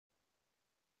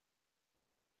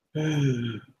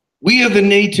We are the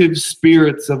native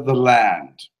spirits of the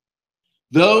land,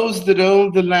 those that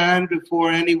owned the land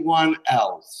before anyone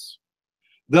else,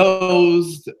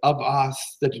 those of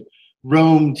us that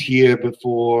roamed here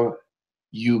before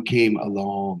you came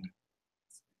along,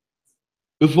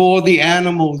 before the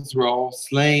animals were all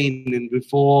slain and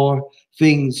before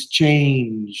things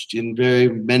changed in very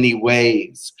many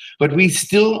ways. But we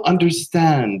still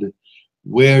understand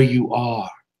where you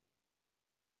are,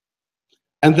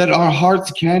 and that our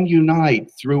hearts can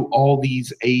unite through all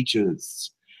these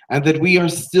ages, and that we are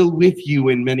still with you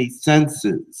in many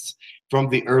senses from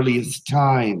the earliest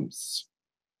times.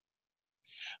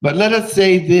 But let us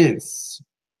say this,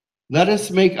 let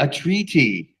us make a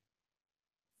treaty,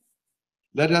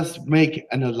 let us make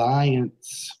an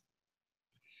alliance,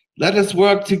 let us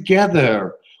work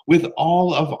together with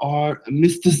all of our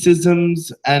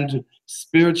mysticisms and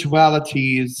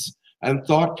spiritualities and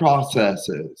thought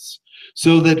processes,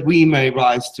 so that we may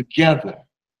rise together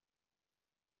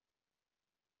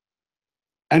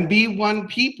and be one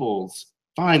peoples,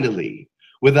 finally,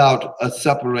 without a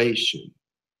separation.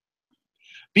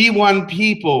 Be one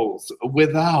peoples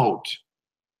without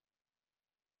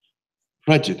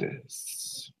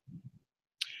prejudice.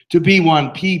 To be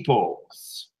one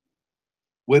peoples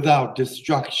without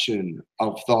destruction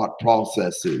of thought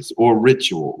processes or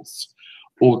rituals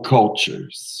or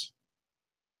cultures.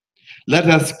 Let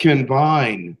us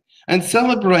combine and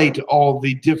celebrate all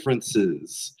the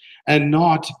differences and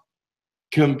not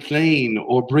complain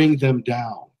or bring them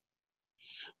down,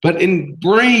 but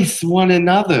embrace one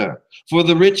another for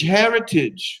the rich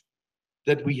heritage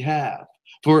that we have.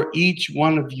 For each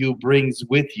one of you brings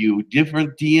with you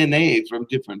different DNA from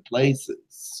different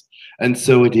places, and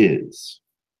so it is.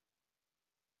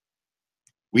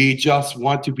 We just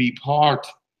want to be part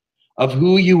of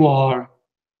who you are,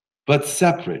 but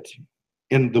separate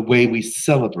in the way we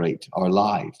celebrate our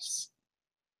lives.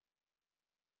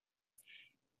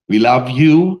 We love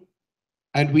you,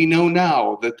 and we know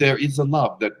now that there is a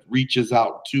love that reaches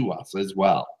out to us as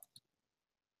well.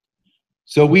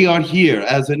 So we are here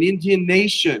as an Indian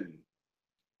nation,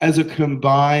 as a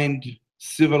combined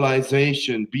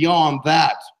civilization beyond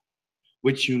that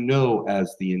which you know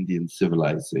as the Indian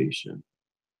civilization.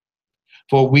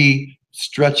 For we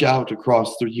stretch out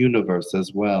across the universe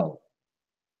as well.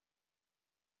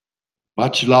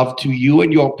 Much love to you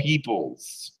and your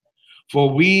peoples, for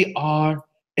we are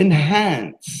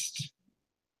enhanced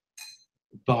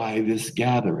by this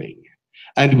gathering,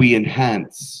 and we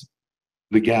enhance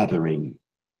the gathering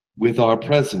with our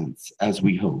presence as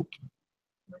we hope.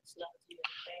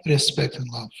 Respect and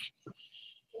love.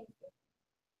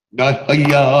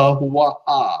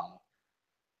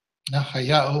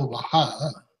 Yahyel.